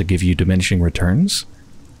starts to give you diminishing returns.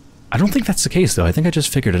 I don't think that's the case, though. I think I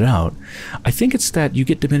just figured it out. I think it's that you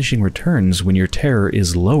get diminishing returns when your terror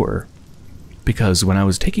is lower. Because when I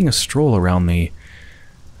was taking a stroll around the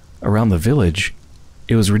village,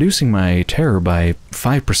 it was reducing my terror by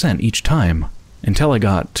 5% each time, until I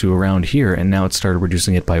got to around here, and now it started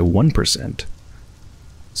reducing it by 1%.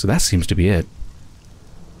 So that seems to be it.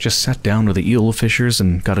 Just sat down with the eel fishers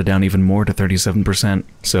and got it down even more to 37%.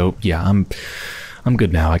 So yeah, I'm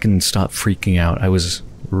good now. I can stop freaking out. I was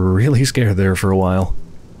really scared there for a while.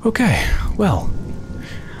 Okay, well,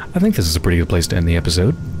 I think this is a pretty good place to end the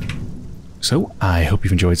episode. So I hope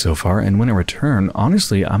you've enjoyed so far, and when I return,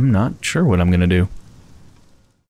 honestly, I'm not sure what I'm gonna do.